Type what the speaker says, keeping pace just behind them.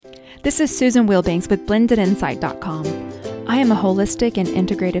This is Susan Wheelbanks with blendedinsight.com. I am a holistic and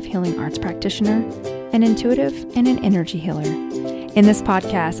integrative healing arts practitioner, an intuitive, and an energy healer. In this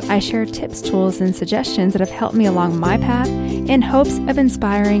podcast, I share tips, tools, and suggestions that have helped me along my path in hopes of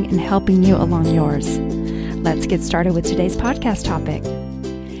inspiring and helping you along yours. Let's get started with today's podcast topic.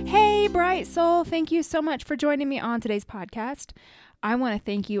 Hey, Bright Soul, thank you so much for joining me on today's podcast. I want to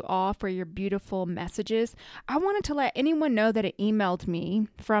thank you all for your beautiful messages. I wanted to let anyone know that it emailed me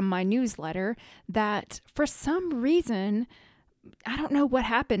from my newsletter that for some reason, I don't know what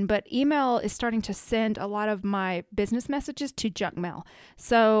happened, but email is starting to send a lot of my business messages to junk mail.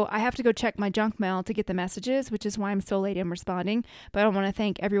 So I have to go check my junk mail to get the messages, which is why I'm so late in responding. But I want to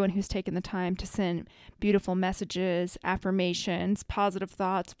thank everyone who's taken the time to send beautiful messages, affirmations, positive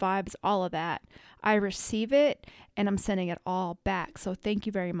thoughts, vibes, all of that. I receive it and I'm sending it all back. So thank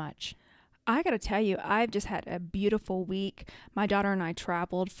you very much. I got to tell you, I've just had a beautiful week. My daughter and I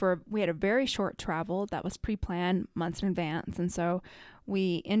we had a very short travel that was pre-planned months in advance. And so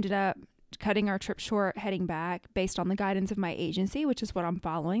we ended up cutting our trip short, heading back based on the guidance of my agency, which is what I'm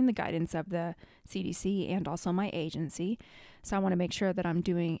following, the guidance of the CDC and also my agency. So I want to make sure that I'm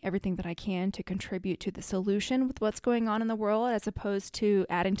doing everything that I can to contribute to the solution with what's going on in the world as opposed to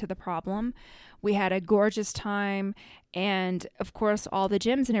adding to the problem. We had a gorgeous time, and of course, all the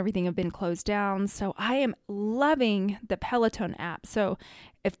gyms and everything have been closed down. So I am loving the Peloton app. So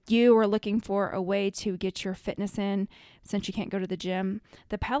if you are looking for a way to get your fitness in, since you can't go to the gym,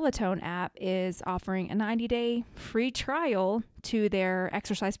 the Peloton app is offering a 90-day free trial to their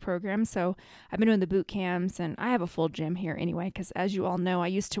exercise program. So I've been doing the boot camps, and I have a full gym here anyway, because as you all know, I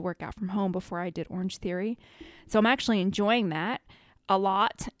used to work out from home before I did Orange Theory. So I'm actually enjoying that a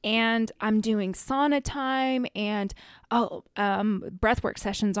lot, and I'm doing sauna time, and breathwork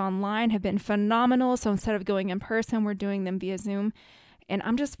sessions online have been phenomenal. So instead of going in person, we're doing them via Zoom, and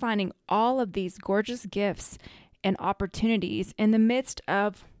I'm just finding all of these gorgeous gifts and opportunities in the midst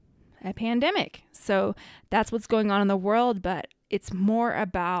of a pandemic. So that's what's going on in the world, but it's more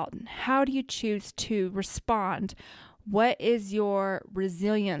about how do you choose to respond? What is your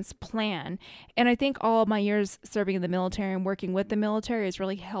resilience plan? And I think all of my years serving in the military and working with the military has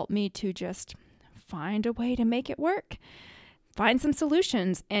really helped me to just find a way to make it work, find some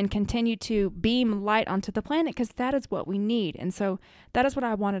solutions, and continue to beam light onto the planet, because that is what we need. And so that is what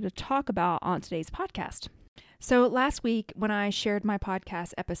I wanted to talk about on today's podcast. So last week when I shared my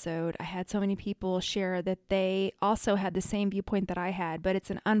podcast episode, I had so many people share that they also had the same viewpoint that I had, but it's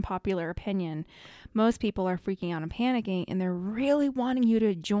an unpopular opinion. Most people are freaking out and panicking, and they're really wanting you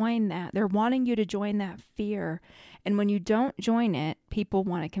to join that. They're wanting you to join that fear. And when you don't join it, people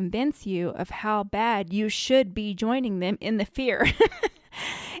want to convince you of how bad you should be joining them in the fear.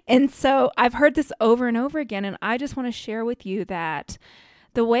 And so I've heard this over and over again, and I just want to share with you that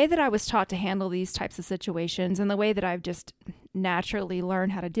the way that I was taught to handle these types of situations and the way that I've just naturally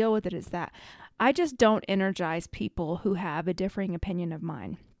learned how to deal with it is that I just don't energize people who have a differing opinion of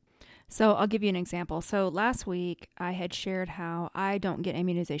mine. So I'll give you an example. So last week I had shared how I don't get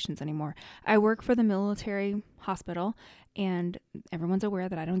immunizations anymore. I work for the military hospital, and everyone's aware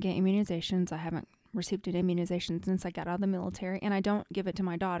that I don't get immunizations. I haven't received an immunization since I got out of the military, and I don't give it to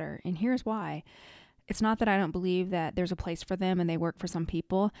my daughter. And here's why. It's not that I don't believe that there's a place for them and they work for some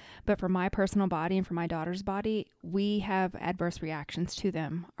people, but for my personal body and for my daughter's body, we have adverse reactions to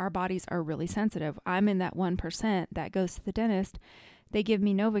them. Our bodies are really sensitive. I'm in that 1% that goes to the dentist. They give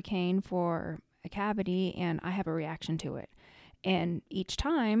me Novocaine for a cavity and I have a reaction to it. And each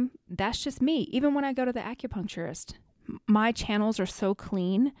time, that's just me. Even when I go to the acupuncturist, my channels are so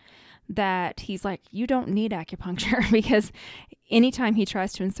clean that he's like, you don't need acupuncture, because anytime he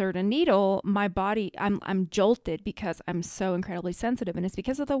tries to insert a needle, my body, I'm jolted because I'm so incredibly sensitive. And it's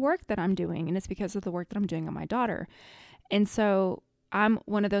because of the work that I'm doing. And it's because of the work that I'm doing on my daughter. And so I'm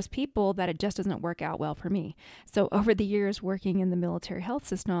one of those people that it just doesn't work out well for me. So over the years working in the military health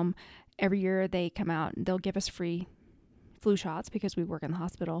system, every year they come out and they'll give us free flu shots because we work in the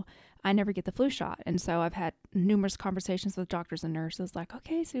hospital. I never get the flu shot. And so I've had numerous conversations with doctors and nurses like,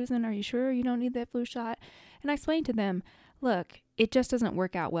 okay, Susan, are you sure you don't need that flu shot? And I explained to them, look, it just doesn't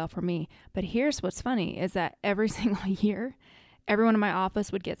work out well for me. But here's what's funny is that every single year, everyone in my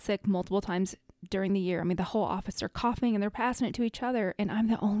office would get sick multiple times during the year. I mean, the whole office are coughing and they're passing it to each other. And I'm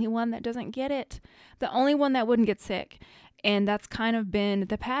the only one that doesn't get it. The only one that wouldn't get sick. And that's kind of been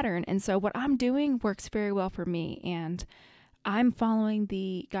the pattern. And so what I'm doing works very well for me. And I'm following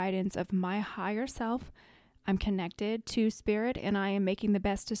the guidance of my higher self. I'm connected to spirit, and I am making the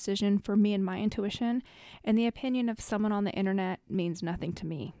best decision for me and my intuition. And the opinion of someone on the internet means nothing to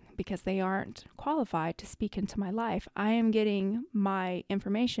me, because they aren't qualified to speak into my life. I am getting my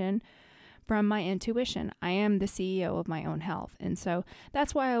information from my intuition. I am the CEO of my own health. And so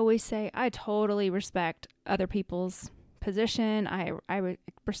that's why I always say I totally respect other people's position. I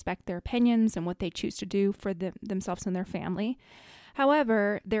respect their opinions and what they choose to do for themselves and their family.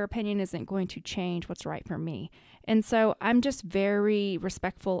 However, their opinion isn't going to change what's right for me. And so I'm just very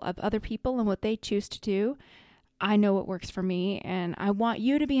respectful of other people and what they choose to do. I know what works for me, and I want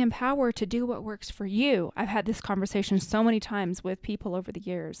you to be empowered to do what works for you. I've had this conversation so many times with people over the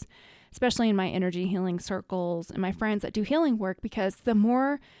years, especially in my energy healing circles and my friends that do healing work, because the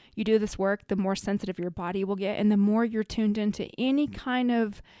more you do this work, the more sensitive your body will get, and the more you're tuned into any kind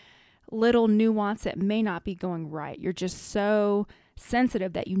of little nuance that may not be going right. You're just so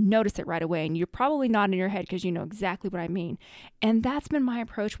sensitive that you notice it right away, and you're probably nodding your head because you know exactly what I mean. And that's been my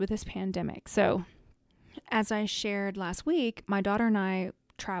approach with this pandemic. So as I shared last week, my daughter and I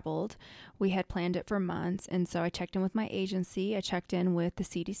traveled. We had planned it for months. And so I checked in with my agency. I checked in with the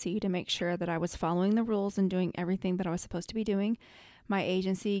CDC to make sure that I was following the rules and doing everything that I was supposed to be doing. My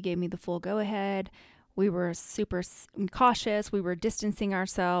agency gave me the full go-ahead. We were super cautious. We were distancing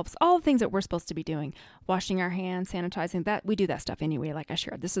ourselves, all the things that we're supposed to be doing, washing our hands, sanitizing. That we do that stuff anyway, like I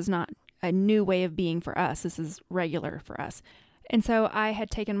shared. This is not a new way of being for us. This is regular for us. And so I had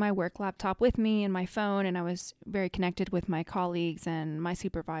taken my work laptop with me and my phone, and I was very connected with my colleagues and my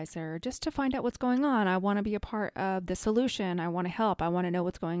supervisor just to find out what's going on. I want to be a part of the solution. I want to help. I want to know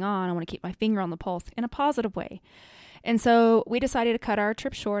what's going on. I want to keep my finger on the pulse in a positive way. And so we decided to cut our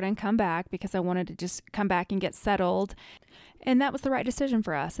trip short and come back because I wanted to just come back and get settled. And that was the right decision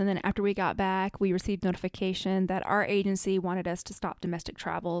for us. And then after we got back, we received notification that our agency wanted us to stop domestic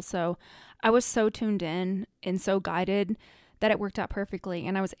travel. So I was so tuned in and so guided that it worked out perfectly.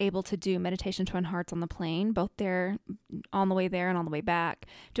 And I was able to do meditation Twin Hearts on the plane, both there, on the way there and on the way back,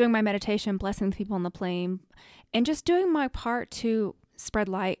 doing my meditation, blessing the people on the plane, and just doing my part to spread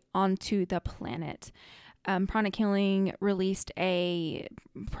light onto the planet. Pranic Healing released a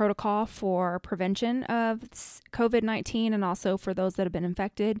protocol for prevention of COVID-19 and also for those that have been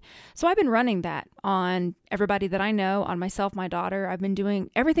infected. So I've been running that on everybody that I know, on myself, my daughter. I've been doing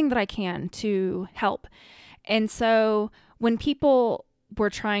everything that I can to help. And so when people were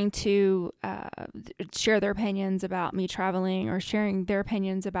trying to share their opinions about me traveling or sharing their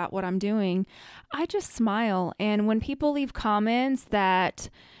opinions about what I'm doing, I just smile. And when people leave comments that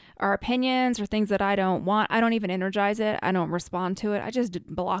are opinions or things that I don't want, I don't even energize it. I don't respond to it. I just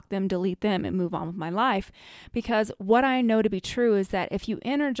block them, delete them, and move on with my life. Because what I know to be true is that if you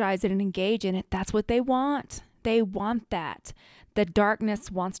energize it and engage in it, that's what they want. They want that. The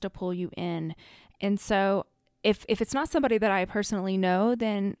darkness wants to pull you in. And so if it's not somebody that I personally know,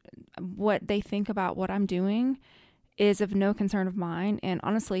 then what they think about what I'm doing is of no concern of mine. And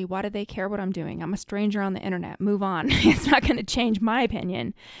honestly, why do they care what I'm doing? I'm a stranger on the internet. Move on. It's not going to change my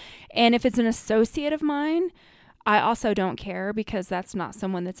opinion. And if it's an associate of mine, I also don't care because that's not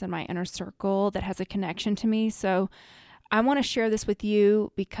someone that's in my inner circle that has a connection to me. So I want to share this with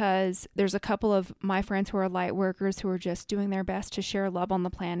you because there's a couple of my friends who are light workers who are just doing their best to share love on the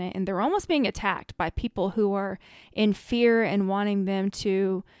planet. And they're almost being attacked by people who are in fear and wanting them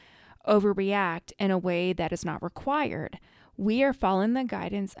to overreact in a way that is not required. We are following the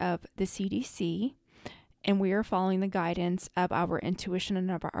guidance of the CDC, and we are following the guidance of our intuition and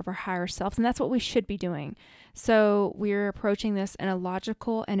of our higher selves, and that's what we should be doing. So we're approaching this in a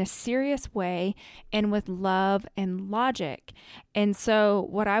logical and a serious way and with love and logic. And so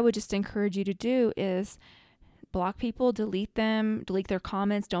what I would just encourage you to do is block people, delete them, delete their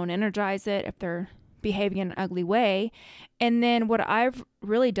comments, don't energize it if they're behaving in an ugly way. And then what I've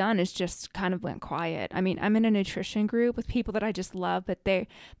really done is just kind of went quiet. I mean, I'm in a nutrition group with people that I just love, but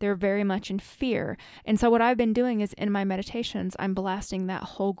they're very much in fear. And so what I've been doing is in my meditations, I'm blasting that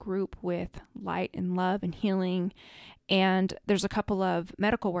whole group with light and love and healing. And there's a couple of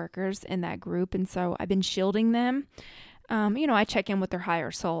medical workers in that group. And so I've been shielding them. I check in with their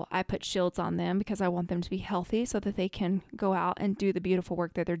higher soul. I put shields on them because I want them to be healthy so that they can go out and do the beautiful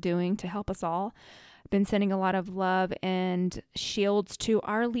work that they're doing to help us all. Been sending a lot of love and shields to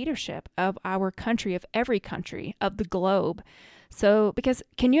our leadership of our country, of every country, of the globe. So, because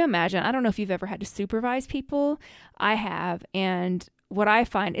can you imagine, I don't know if you've ever had to supervise people. I have. And what I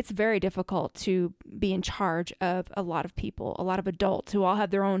find, it's very difficult to be in charge of a lot of people, a lot of adults who all have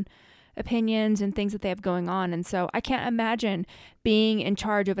their own opinions and things that they have going on. And so I can't imagine being in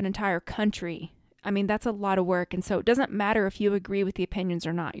charge of an entire country. I mean, that's a lot of work. And so it doesn't matter if you agree with the opinions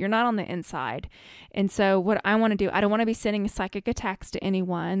or not. You're not on the inside. And so what I want to do, I don't want to be sending psychic attacks to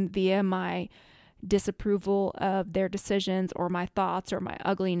anyone via my disapproval of their decisions or my thoughts or my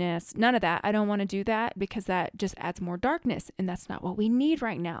ugliness. None of that. I don't want to do that because that just adds more darkness, and that's not what we need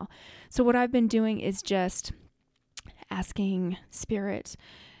right now. So what I've been doing is just asking Spirit,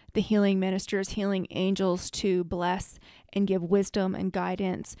 the healing ministers, healing angels, to bless and give wisdom and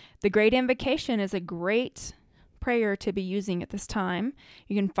guidance. The Great Invocation is a great prayer to be using at this time.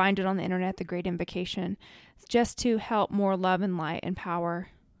 You can find it on the internet, the Great Invocation. It's just to help more love and light and power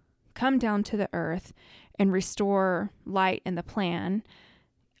come down to the earth and restore light and the plan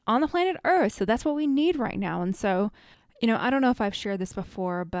on the planet Earth. So that's what we need right now. And so, I don't know if I've shared this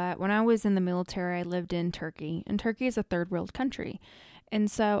before, but when I was in the military, I lived in Turkey, and Turkey is a third world country. And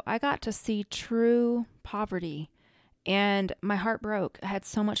so I got to see true poverty, and my heart broke. I had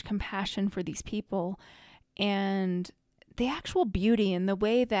so much compassion for these people and the actual beauty and the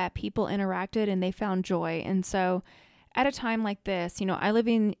way that people interacted and they found joy. And so at a time like this, I live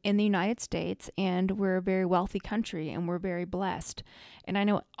in the United States, and we're a very wealthy country, and we're very blessed. And I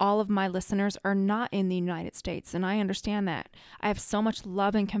know all of my listeners are not in the United States, and I understand that. I have so much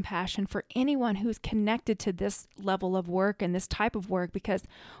love and compassion for anyone who's connected to this level of work and this type of work, because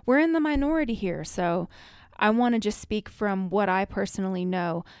we're in the minority here. So I want to just speak from what I personally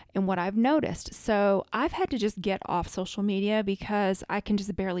know and what I've noticed. So I've had to just get off social media because I can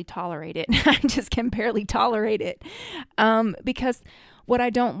just barely tolerate it. I just can barely tolerate it. Because what I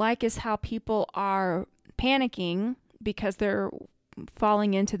don't like is how people are panicking because they're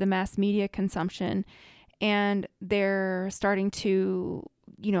falling into the mass media consumption, and they're starting to,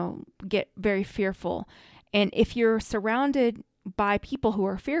 get very fearful. And if you're surrounded by people who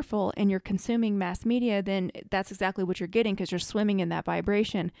are fearful and you're consuming mass media, then that's exactly what you're getting, because you're swimming in that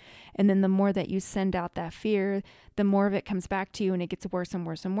vibration. And then the more that you send out that fear, the more of it comes back to you, and it gets worse and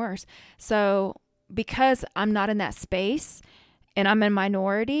worse and worse. So because I'm not in that space and I'm in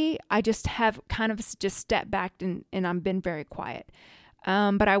minority, I just have kind of just stepped back and I've been very quiet.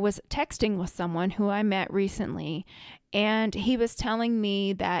 But I was texting with someone who I met recently, and he was telling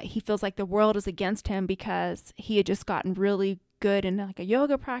me that he feels like the world is against him because he had just gotten really good in like a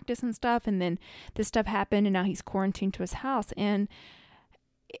yoga practice and stuff. And then this stuff happened, and now he's quarantined to his house. And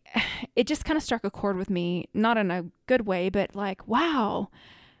it just kind of struck a chord with me, not in a good way, but like, wow,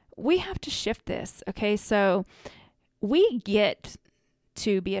 we have to shift this. Okay. So we get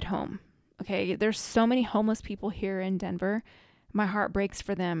to be at home. Okay. There's so many homeless people here in Denver. My heart breaks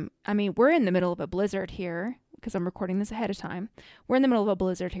for them. I mean, we're in the middle of a blizzard here, because I'm recording this ahead of time. We're in the middle of a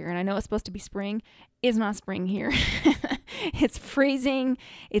blizzard here, and I know it's supposed to be spring. It's not spring here. It's freezing.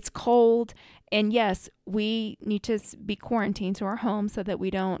 It's cold. And yes, we need to be quarantined to our home so that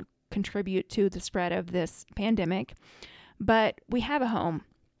we don't contribute to the spread of this pandemic. But we have a home.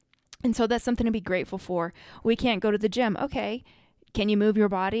 And so that's something to be grateful for. We can't go to the gym. Okay. Can you move your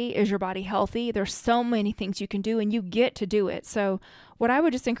body? Is your body healthy? There's so many things you can do, and you get to do it. So what I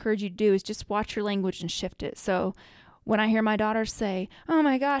would just encourage you to do is just watch your language and shift it. So when I hear my daughter say, oh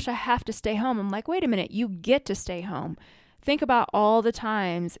my gosh, I have to stay home, I'm like, wait a minute, you get to stay home. Think about all the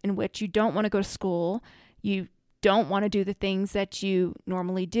times in which you don't want to go to school, you don't want to do the things that you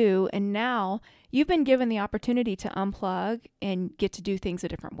normally do, and now you've been given the opportunity to unplug and get to do things a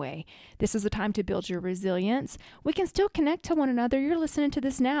different way. This is the time to build your resilience. We can still connect to one another. You're listening to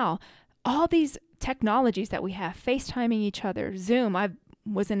this now. All these technologies that we have, FaceTiming each other, Zoom. I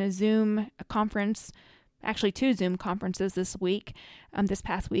was in a Zoom conference, actually 2 Zoom conferences this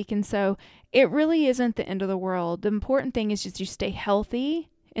past week. And so it really isn't the end of the world. The important thing is just you stay healthy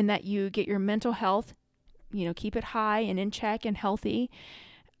and that you get your mental health, keep it high and in check and healthy.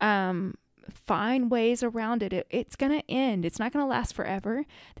 Find ways around it. It's going to end. It's not going to last forever.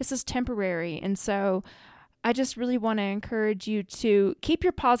 This is temporary. And so I just really want to encourage you to keep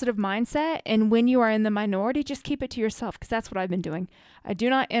your positive mindset. And when you are in the minority, just keep it to yourself, because that's what I've been doing. I do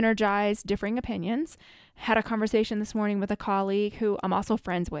not energize differing opinions. Had a conversation this morning with a colleague who I'm also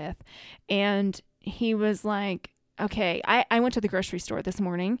friends with. And he was like, okay, I went to the grocery store this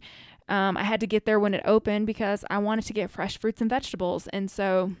morning. I had to get there when it opened because I wanted to get fresh fruits and vegetables. And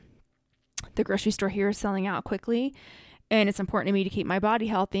so the grocery store here is selling out quickly, and it's important to me to keep my body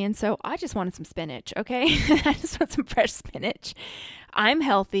healthy. And so I just wanted some spinach. Okay. I just want some fresh spinach. I'm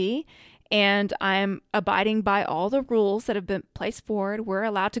healthy and I'm abiding by all the rules that have been placed forward. We're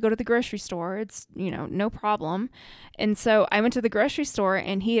allowed to go to the grocery store. It's, no problem. And so I went to the grocery store,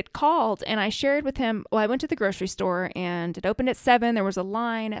 and he had called, and I shared with him, well, I went to the grocery store and it opened at 7. There was a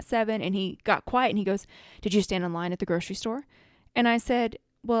line at 7, and he got quiet and he goes, did you stand in line at the grocery store? And I said,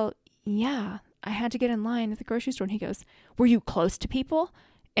 well, yeah, I had to get in line at the grocery store. And he goes, were you close to people?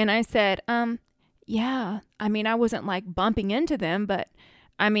 And I said, yeah, I mean, I wasn't like bumping into them, but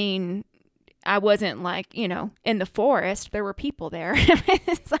I mean, I wasn't like, in the forest. There were people there.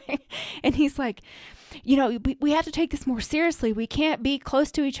 And he's like, we have to take this more seriously. We can't be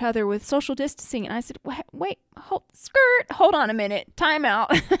close to each other with social distancing. And I said, wait, hold on a minute. Time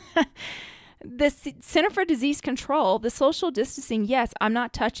out. The Center for Disease Control, the social distancing, yes, I'm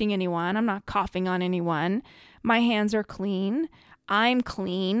not touching anyone. I'm not coughing on anyone. My hands are clean. I'm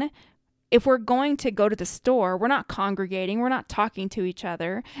clean. If we're going to go to the store, we're not congregating. We're not talking to each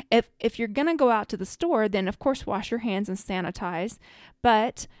other. If you're going to go out to the store, then of course wash your hands and sanitize.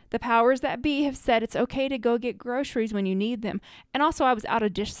 But the powers that be have said it's okay to go get groceries when you need them. And also, I was out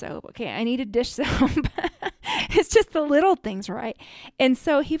of dish soap. Okay, I needed dish soap. It's just the little things, right? And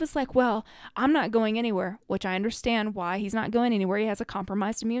so he was like, well, I'm not going anywhere, which I understand why he's not going anywhere. He has a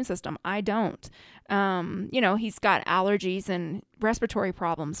compromised immune system. I don't. He's got allergies and respiratory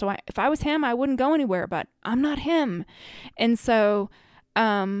problems. So if I was him, I wouldn't go anywhere, but I'm not him. And so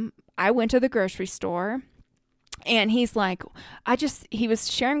I went to the grocery store. And he's like, he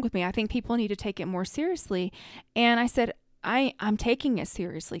was sharing with me, I think people need to take it more seriously. And I said, I'm taking it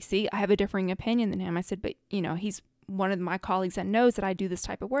seriously. See, I have a differing opinion than him. I said, but he's one of my colleagues that knows that I do this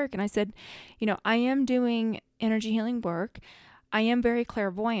type of work. And I said, I am doing energy healing work. I am very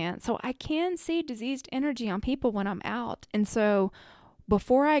clairvoyant. So I can see diseased energy on people when I'm out. And so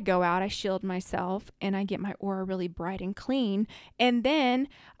before I go out, I shield myself and I get my aura really bright and clean. And then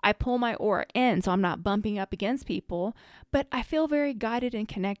I pull my aura in so I'm not bumping up against people, but I feel very guided and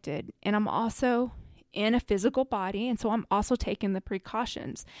connected. And I'm also in a physical body. And so I'm also taking the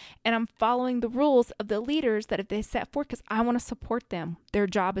precautions and I'm following the rules of the leaders that if they set forth, because I want to support them. Their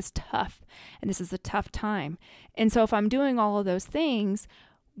job is tough and this is a tough time. And so if I'm doing all of those things,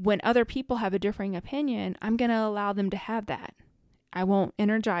 when other people have a differing opinion, I'm going to allow them to have that. I won't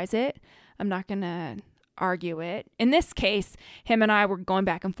energize it. I'm not going to argue it. In this case, him and I were going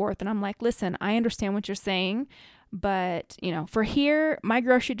back and forth and I'm like, listen, I understand what you're saying, but for here, my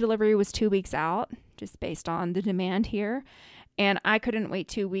grocery delivery was 2 weeks out just based on the demand here. And I couldn't wait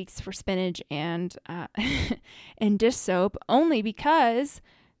 2 weeks for spinach and dish soap only because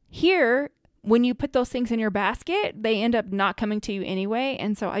here, when you put those things in your basket, they end up not coming to you anyway.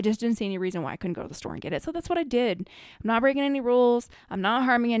 And so I just didn't see any reason why I couldn't go to the store and get it. So that's what I did. I'm not breaking any rules. I'm not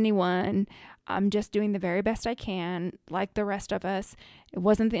harming anyone. I'm just doing the very best I can, like the rest of us. It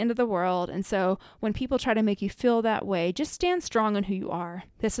wasn't the end of the world. And so when people try to make you feel that way, just stand strong on who you are.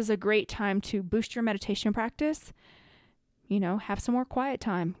 This is a great time to boost your meditation practice. Have some more quiet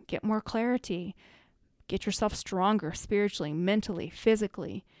time, get more clarity, get yourself stronger spiritually, mentally,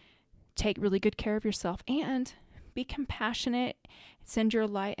 physically. Take really good care of yourself and be compassionate. Send your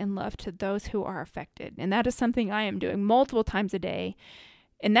light and love to those who are affected. And that is something I am doing multiple times a day.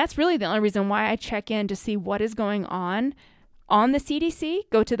 And that's really the only reason why I check in to see what is going on the CDC.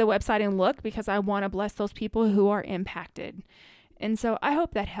 Go to the website and look because I want to bless those people who are impacted. And so I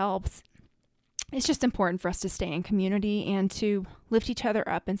hope that helps. It's just important for us to stay in community and to lift each other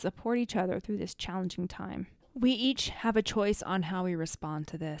up and support each other through this challenging time. We each have a choice on how we respond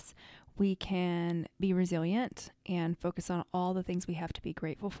to this. We can be resilient and focus on all the things we have to be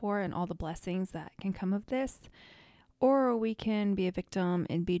grateful for and all the blessings that can come of this. Or we can be a victim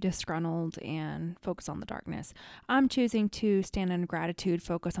and be disgruntled and focus on the darkness. I'm choosing to stand in gratitude,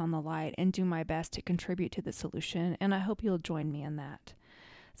 focus on the light, and do my best to contribute to the solution. And I hope you'll join me in that.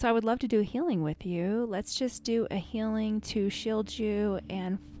 So I would love to do a healing with you. Let's just do a healing to shield you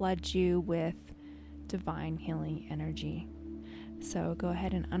and flood you with divine healing energy. So go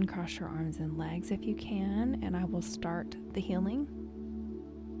ahead and uncross your arms and legs if you can, and I will start the healing.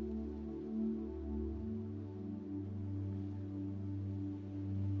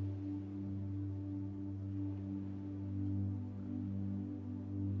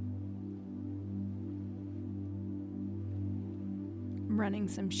 Running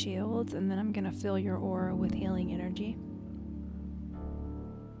some shields, and then I'm going to fill your aura with healing energy.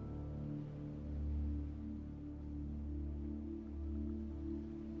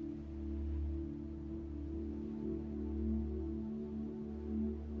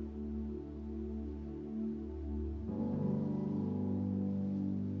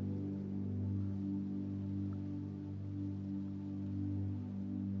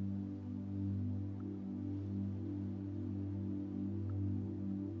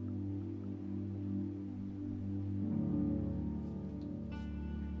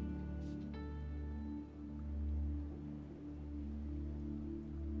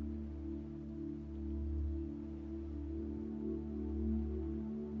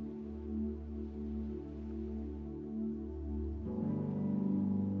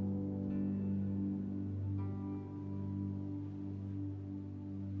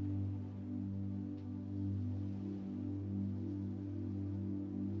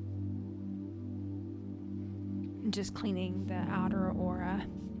 just cleaning the outer aura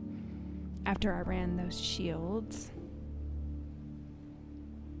after I ran those shields.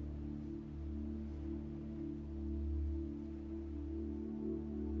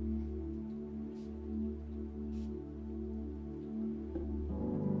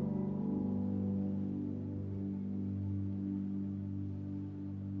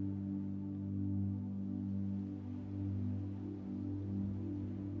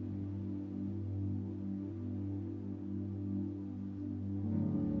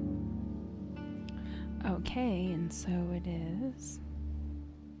 Okay, and so it is.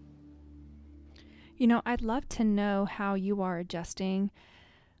 I'd love to know how you are adjusting,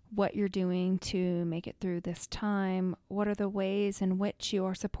 what you're doing to make it through this time. What are the ways in which you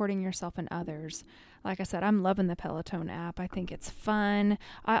are supporting yourself and others? Like I said, I'm loving the Peloton app. I think it's fun.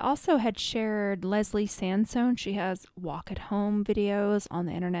 I also had shared Leslie Sansone. She has walk at home videos on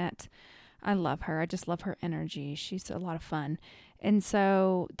the internet. I love her. I just love her energy. She's a lot of fun. And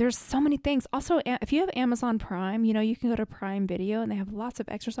so there's so many things. Also, if you have Amazon Prime, you can go to Prime Video and they have lots of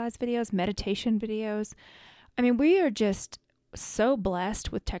exercise videos, meditation videos. I mean, we are just so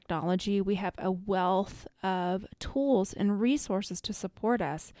blessed with technology. We have a wealth of tools and resources to support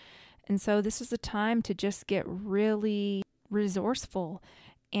us. And so this is a time to just get really resourceful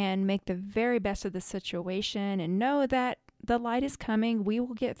and make the very best of the situation and know that the light is coming. We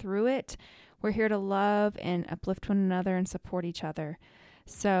will get through it. We're here to love and uplift one another and support each other.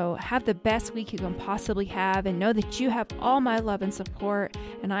 So have the best week you can possibly have, and know that you have all my love and support,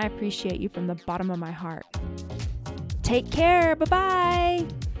 and I appreciate you from the bottom of my heart. Take care. Bye-bye.